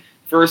fucking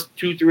first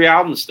 2-3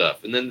 album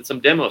stuff and then some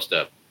demo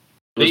stuff.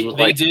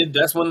 They did.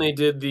 That's when they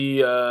did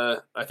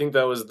the. I think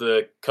that was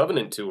the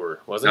Covenant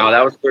tour, wasn't it? No,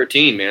 that was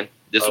 13, man.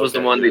 This was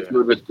the one they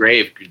toured with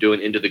Grave,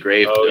 doing Into the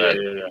Grave.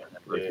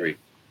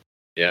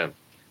 Yeah.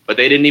 But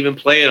they didn't even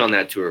play it on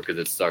that tour because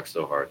it sucks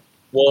so hard.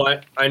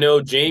 Well, I know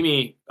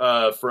Jamie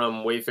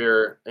from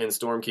Wayfarer and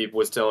Stormkeep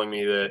was telling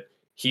me that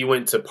he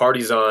went to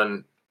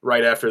Partizan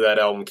right after that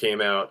album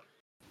came out,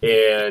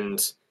 and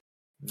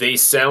they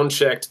sound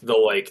checked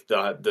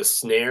the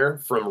snare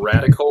from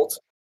Radicult.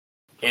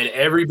 And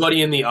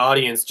everybody in the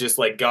audience just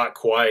like got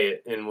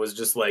quiet and was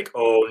just like,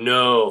 "Oh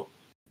no,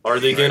 are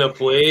they gonna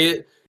play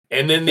it?"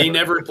 And then they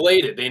never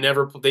played it.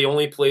 They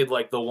only played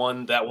like that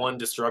one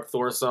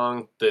Destructor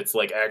song that's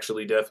like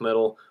actually death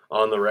metal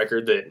on the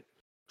record that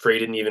Trey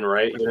didn't even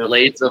write. You know?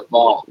 Blades of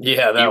Fall.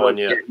 Yeah, that one.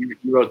 Yeah, he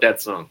wrote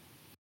that song.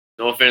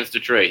 No offense to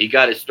Trey, he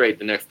got it straight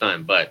the next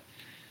time, but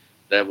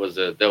that was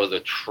a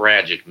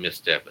tragic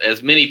misstep.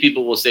 As many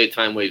people will say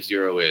Time Wave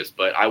Zero is,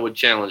 but I would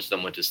challenge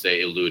someone to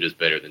say Elude is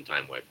better than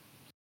Time Wave.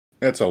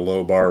 That's a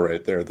low bar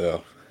right there,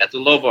 though. That's a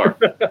low bar.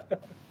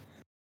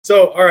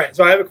 So, all right.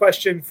 So I have a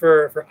question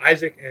for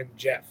Isaac and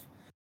Jeff.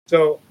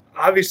 So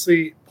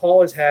obviously,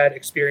 Paul has had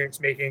experience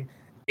making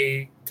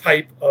a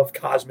type of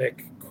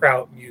cosmic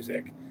kraut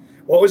music.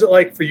 What was it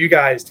like for you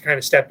guys to kind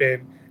of step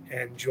in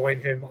and join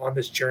him on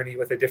this journey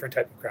with a different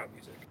type of kraut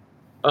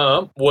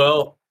music?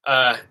 Well,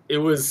 it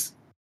was,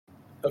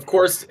 of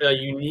course, a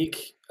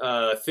unique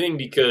thing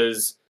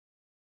because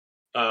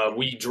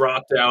we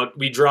dropped out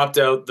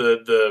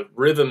the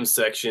rhythm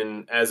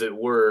section, as it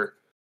were,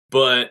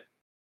 but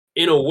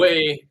in a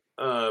way,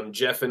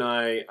 Jeff and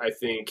I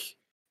think,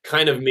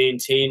 kind of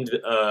maintained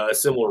a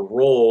similar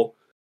role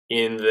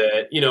in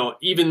that, you know,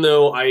 even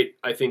though I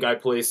think I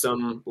play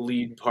some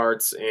lead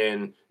parts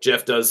and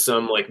Jeff does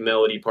some like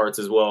melody parts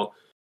as well,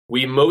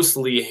 we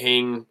mostly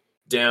hang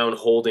down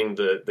holding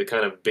the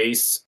kind of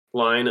bass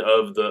line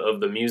of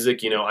the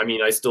music. You know, I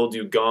mean, I still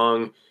do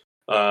gong.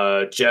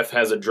 Jeff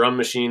has a drum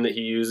machine that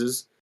he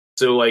uses.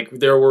 So like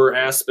there were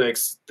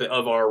aspects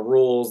of our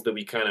roles that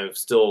we kind of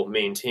still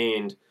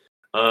maintained.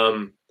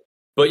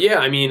 But yeah,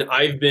 I mean,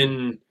 I've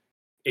been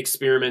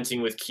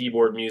experimenting with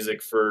keyboard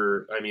music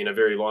for, a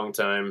very long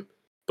time,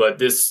 but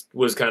this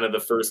was kind of the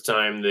first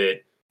time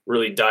that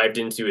really dived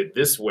into it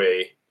this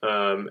way,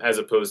 as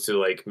opposed to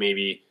like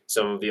maybe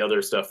some of the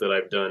other stuff that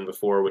I've done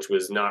before, which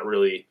was not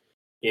really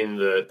in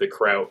the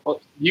kraut. Well,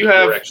 you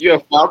have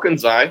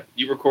Falcon's Eye.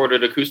 You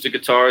recorded acoustic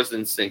guitars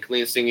and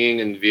clean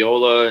singing and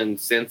viola and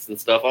synths and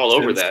stuff all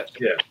over that.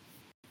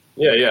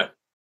 Yeah.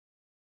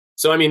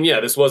 So I mean, yeah,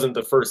 this wasn't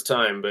the first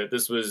time, but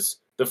this was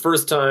the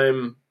first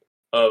time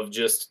of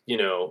just, you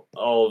know,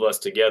 all of us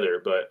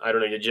together. But I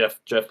don't know,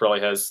 Jeff probably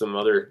has some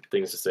other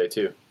things to say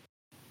too.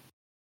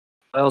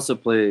 I also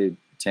played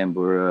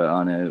tambura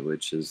on it,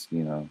 which is,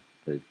 you know,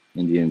 the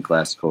Indian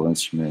classical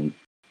instrument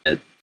for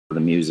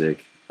the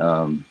music.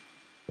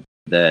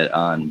 That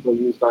on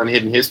used on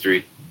Hidden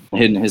History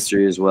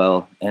as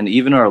well, and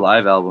even our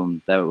live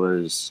album that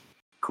was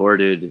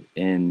recorded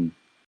in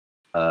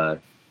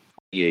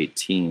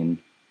 2018.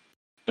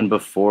 And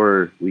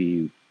before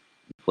we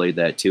played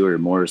that tour,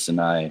 Morris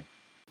and I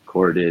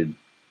recorded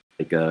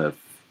like a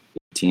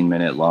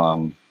 15-minute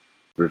long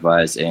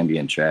revised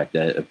ambient track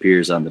that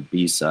appears on the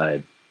B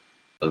side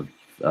of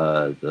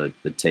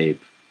the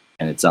tape,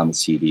 and it's on the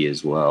CD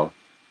as well.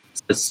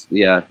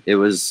 It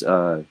was.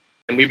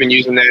 And we've been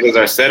using that as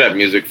our setup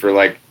music for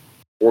like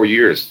 4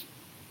 years.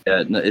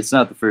 Yeah, no, it's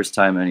not the first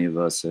time any of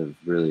us have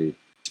really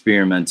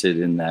experimented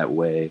in that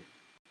way.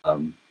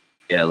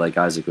 Like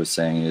Isaac was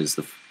saying, is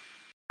the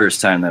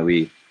first time that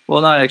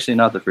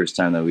not the first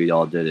time that we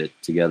all did it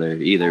together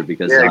either.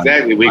 Because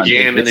exactly, we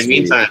jam in the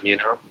meantime, you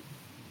know.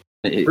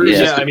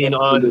 I mean,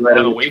 on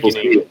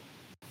Awakening.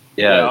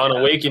 On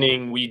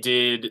Awakening, we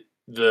did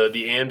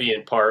the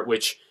ambient part,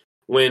 which,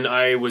 when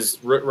I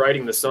was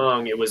writing the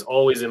song, it was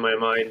always in my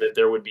mind that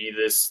there would be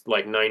this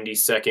like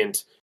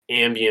 90-second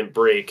ambient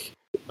break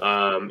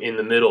in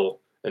the middle,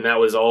 and that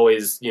was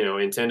always, you know,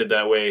 intended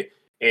that way.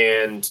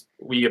 And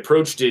we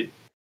approached it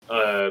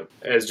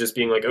as just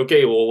being like,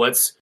 okay, well,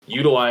 let's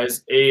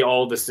utilize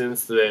all the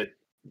synths that,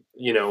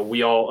 you know,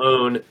 we all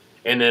own,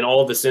 and then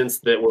all the synths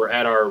that were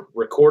at our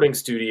recording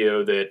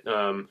studio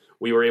that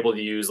we were able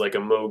to use, like a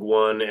Moog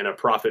 1 and a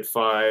Prophet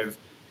 5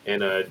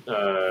 and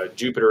a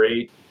Jupiter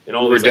 8. And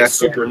all these like,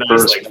 super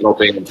nice, like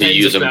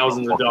tens of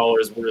thousands of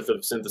dollars worth of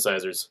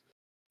synthesizers.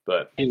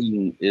 But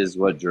is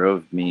what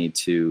drove me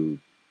to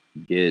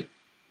get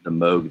the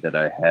Moog that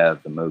I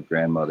have, the Moog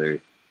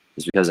Grandmother,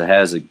 is because it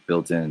has a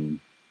built-in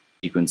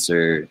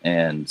sequencer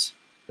and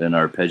an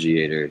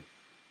arpeggiator.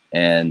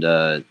 And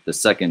the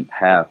second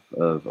half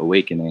of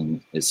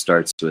Awakening, it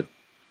starts with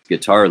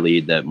guitar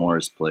lead that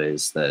Morris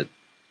plays that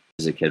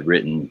Isaac had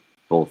written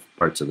both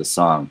parts of the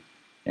song.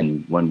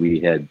 And when we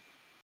had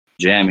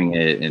jamming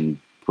it and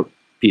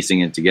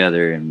piecing it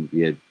together, and we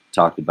had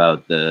talked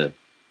about the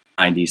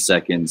 90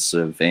 seconds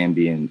of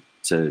ambient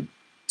to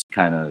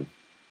kind of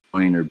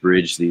join or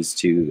bridge these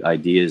two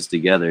ideas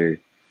together,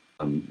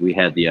 we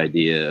had the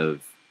idea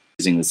of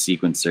using the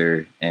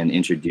sequencer and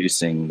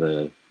introducing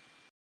the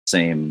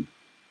same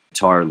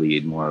guitar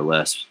lead more or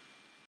less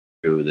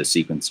through the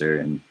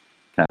sequencer, and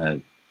kind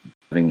of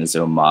having this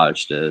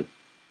homage to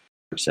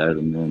Dark Side of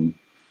the Moon.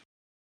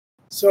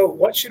 So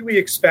what should we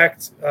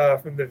expect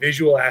from the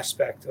visual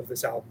aspect of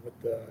this album with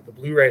the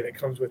Blu-ray that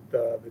comes with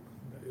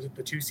is it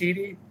the 2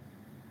 CD?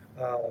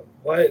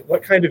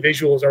 What kind of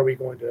visuals are we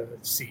going to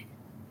see?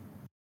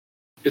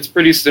 It's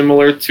pretty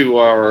similar to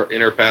our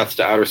Inner Paths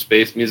to Outer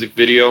Space music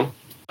video.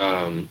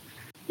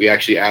 We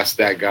actually asked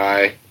that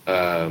guy,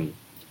 the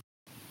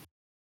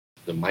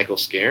Michael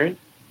Scarron?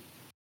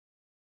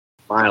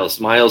 Miles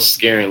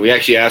Scarron. We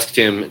actually asked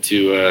him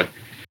to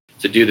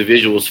do the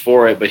visuals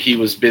for it, but he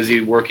was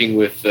busy working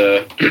with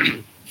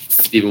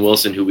Stephen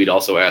Wilson, who we'd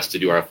also asked to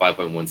do our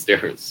 5.1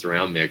 stereo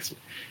surround mix.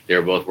 They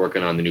were both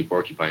working on the new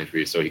Porcupine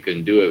Tree, so he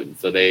couldn't do it.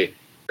 So they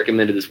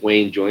recommended this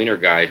Wayne Joyner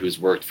guy who's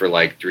worked for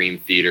like Dream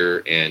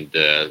Theater and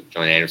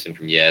John Anderson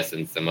from Yes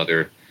and some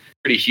other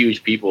pretty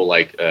huge people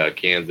like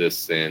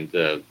Kansas and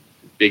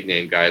big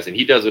name guys. And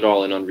he does it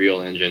all in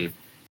Unreal Engine,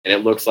 and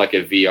it looks like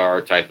a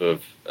VR type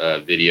of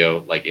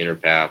video, like Inner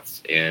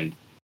Paths. And,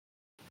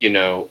 you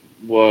know,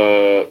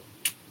 the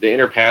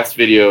Inner Paths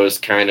video is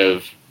kind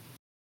of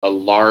a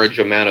large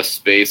amount of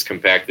space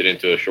compacted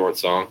into a short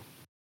song,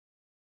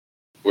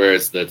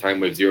 whereas the Time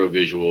Wave Zero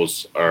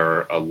visuals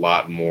are a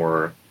lot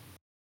more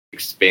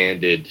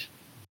expanded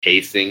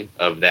pacing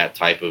of that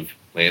type of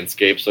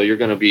landscape. So you're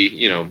going to be,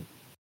 you know,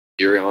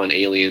 you're on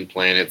alien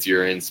planets,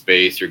 you're in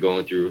space, you're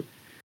going through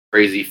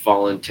crazy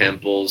fallen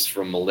temples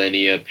from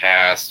millennia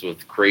past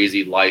with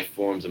crazy life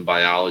forms and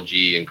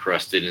biology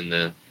encrusted in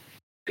the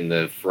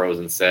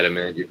frozen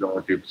sediment. You're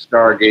going through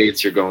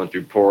stargates, you're going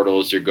through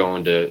portals, you're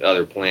going to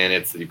other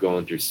planets, you're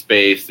going through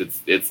space.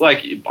 It's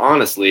like,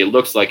 honestly, it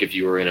looks like if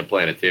you were in a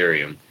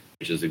planetarium,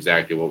 which is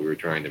exactly what we were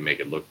trying to make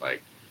it look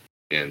like.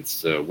 And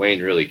so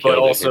Wayne really killed it.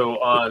 But also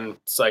on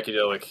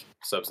psychedelic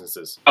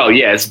substances. Oh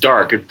yeah, it's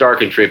dark. It's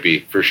dark and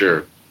trippy for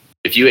sure.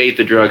 If you ate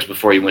the drugs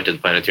before you went to the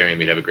planetarium,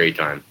 you'd have a great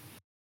time.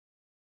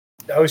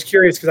 I was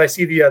curious because I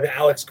see the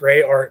Alex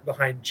Gray art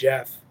behind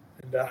Jeff,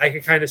 and I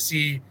can kind of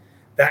see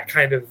that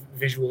kind of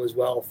visual as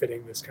well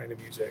fitting this kind of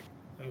music.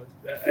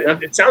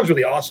 It sounds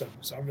really awesome,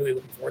 so I'm really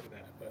looking forward to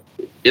that.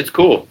 But it's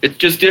cool. It's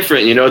just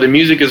different, you know. The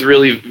music is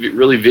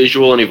really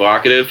visual and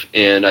evocative,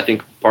 and I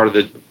think part of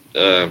the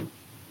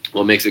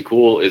what makes it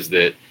cool is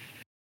that,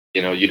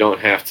 you know, you don't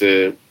have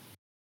to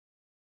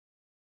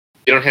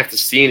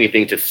see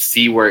anything to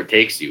see where it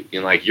takes you. You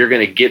know, like, you're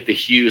gonna get the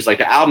hues. Like,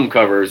 the album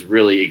cover is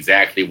really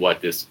exactly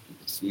what this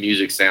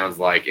music sounds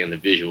like, and the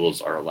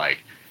visuals are like.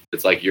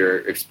 It's like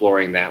you're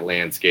exploring that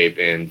landscape,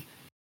 and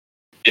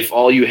if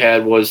all you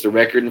had was the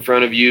record in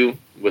front of you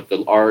with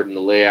the art and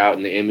the layout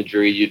and the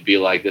imagery, you'd be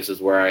like, this is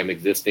where I'm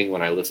existing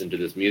when I listen to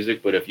this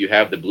music. But if you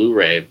have the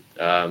Blu-ray,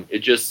 it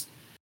just,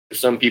 for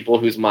some people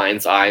whose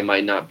mind's eye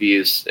might not be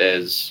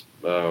as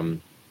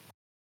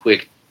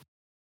quick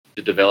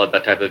to develop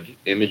that type of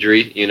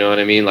imagery, you know what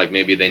I mean? Like,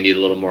 maybe they need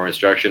a little more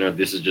instruction, or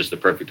this is just the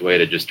perfect way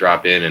to just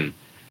drop in and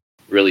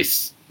really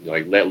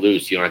like let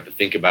loose. You don't have to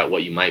think about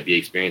what you might be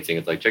experiencing.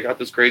 It's like, check out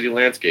this crazy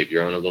landscape.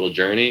 You're on a little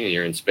journey, and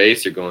you're in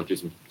space. You're going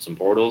through some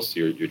portals.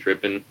 You're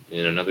tripping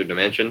in another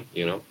dimension.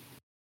 You know.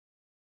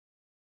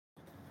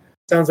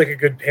 Sounds like a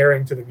good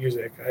pairing to the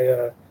music.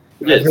 I've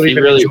Yes, really he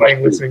been really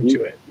enjoying listening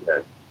to it. Yeah,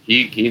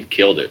 he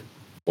killed it.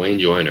 Wayne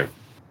Joyner.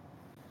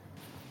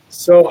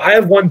 So I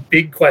have one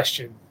big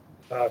question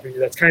for you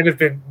that's kind of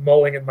been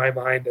mulling in my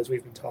mind as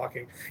we've been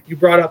talking. You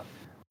brought up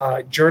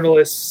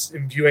journalists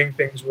imbuing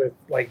things with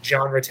like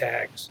genre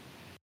tags,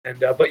 and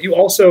but you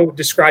also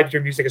described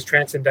your music as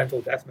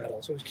transcendental death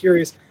metal. So I was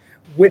curious,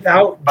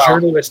 without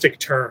journalistic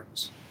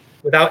terms,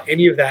 without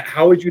any of that,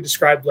 how would you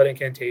describe Blood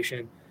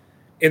Incantation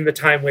in the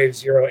Time Wave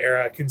Zero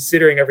era,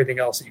 considering everything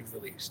else that you've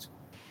released?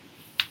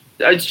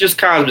 It's just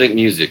cosmic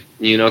music,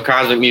 you know,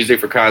 cosmic music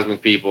for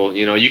cosmic people.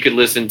 You know, you could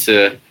listen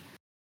to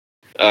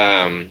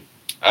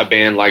a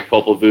band like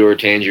Popol Vuh or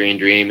Tangerine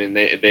Dream, and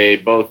they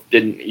both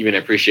didn't even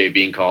appreciate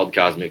being called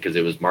cosmic because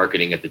it was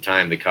marketing at the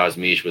time. The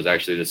Cosmiche was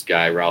actually this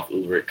guy, Ralph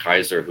Ulrich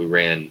Kaiser, who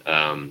ran,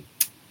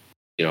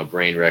 you know,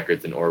 Brain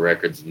Records and Or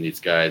Records, and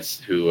these guys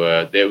who,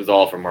 it was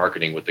all for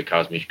marketing with the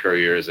Cosmiche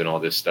Couriers and all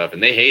this stuff.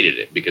 And they hated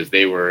it because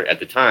they were, at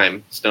the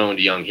time, stoned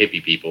young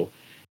hippie people.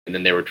 And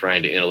then they were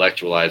trying to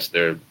intellectualize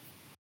their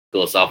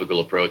philosophical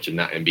approach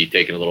and be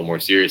taken a little more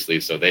seriously.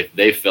 So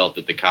they felt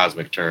that the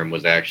cosmic term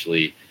was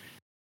actually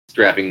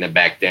strapping them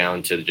back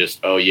down to just,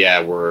 oh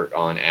yeah, we're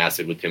on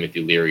acid with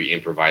Timothy Leary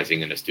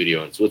improvising in a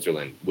studio in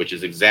Switzerland, which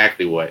is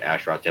exactly what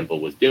Asherah Temple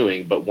was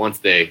doing. But once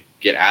they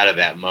get out of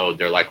that mode,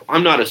 they're like,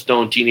 I'm not a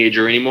stoned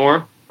teenager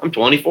anymore. I'm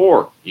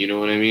 24. You know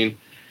what I mean?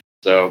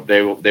 So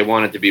they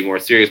wanted to be more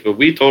serious, but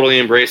we totally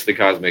embraced the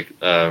cosmic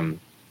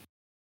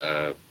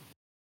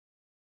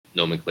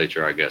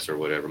nomenclature, I guess, or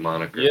whatever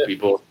moniker. Yeah.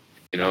 People,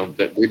 you know,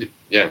 that we did,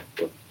 yeah.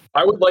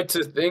 I would like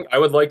to think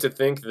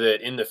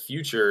that in the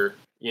future,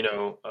 you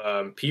know,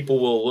 people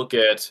will look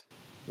at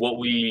what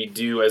we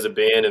do as a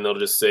band and they'll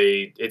just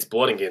say it's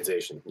Blood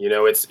Incantation. You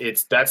know, it's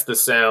that's the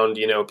sound.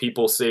 You know,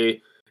 people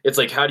say, it's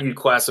like, how do you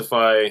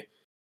classify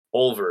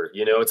Ulver?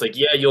 You know, it's like,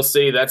 yeah, you'll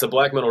say that's a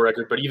black metal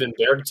record, but even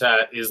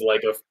Bergtat is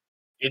like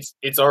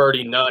it's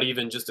already not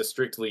even just a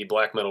strictly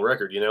black metal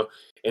record. You know,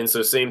 and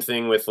so same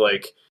thing with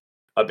like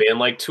a band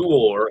like Tool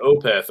or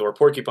Opeth or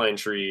Porcupine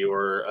Tree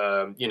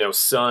or you know,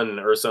 Sun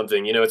or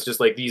something. You know, it's just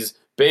like these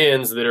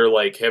bands that are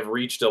like have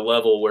reached a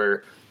level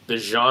where the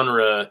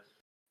genre,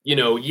 you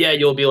know, yeah,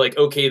 you'll be like,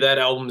 okay, that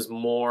album's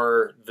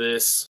more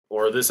this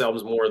or this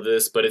album's more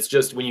this, but it's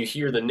just when you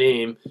hear the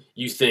name,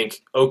 you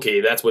think,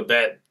 okay, that's what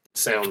that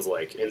sounds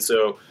like. And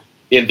so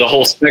in the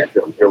whole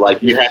spectrum, you're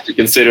like, you have to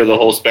consider the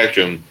whole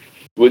spectrum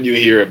when you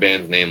hear a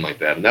band's name like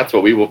that. And that's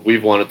what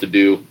we've wanted to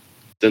do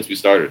since we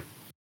started.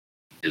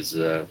 Is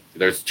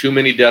there's too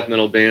many death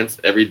metal bands.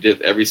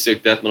 Every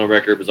sick death metal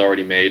record was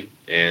already made,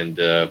 and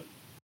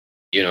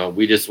you know,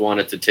 we just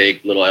wanted to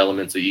take little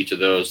elements of each of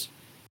those,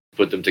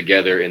 put them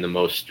together in the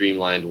most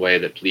streamlined way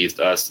that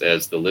pleased us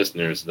as the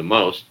listeners the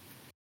most.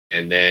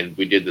 And then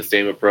we did the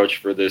same approach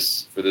for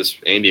this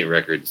ambient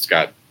record. It's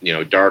got, you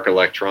know, dark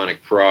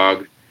electronic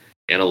prog,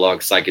 analog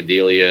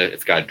psychedelia.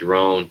 It's got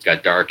drone. It's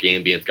got dark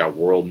ambient. It's got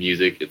world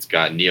music. It's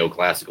got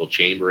neoclassical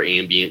chamber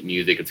ambient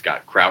music. It's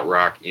got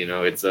krautrock. You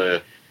know, it's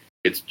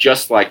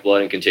just like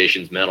Blood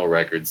Incantation's metal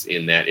records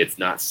in that it's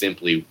not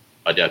simply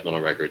a death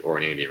metal record or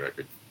an ambient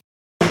record.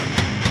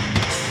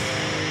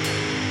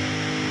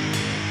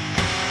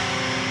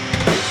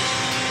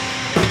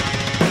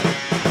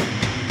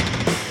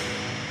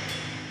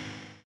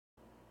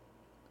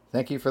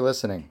 Thank you for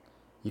listening.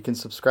 You can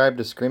subscribe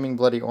to Screaming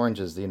Bloody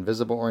Oranges, the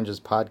Invisible Oranges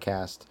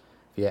podcast,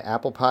 via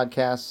Apple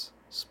Podcasts,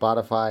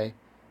 Spotify,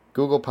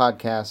 Google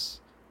Podcasts,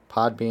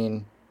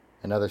 Podbean,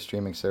 and other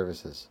streaming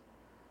services.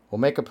 We'll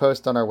make a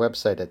post on our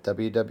website at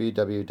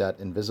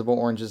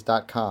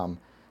www.invisibleoranges.com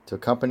to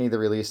accompany the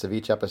release of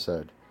each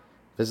episode.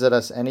 Visit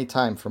us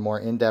anytime for more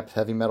in-depth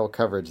heavy metal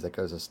coverage that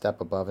goes a step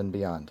above and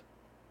beyond.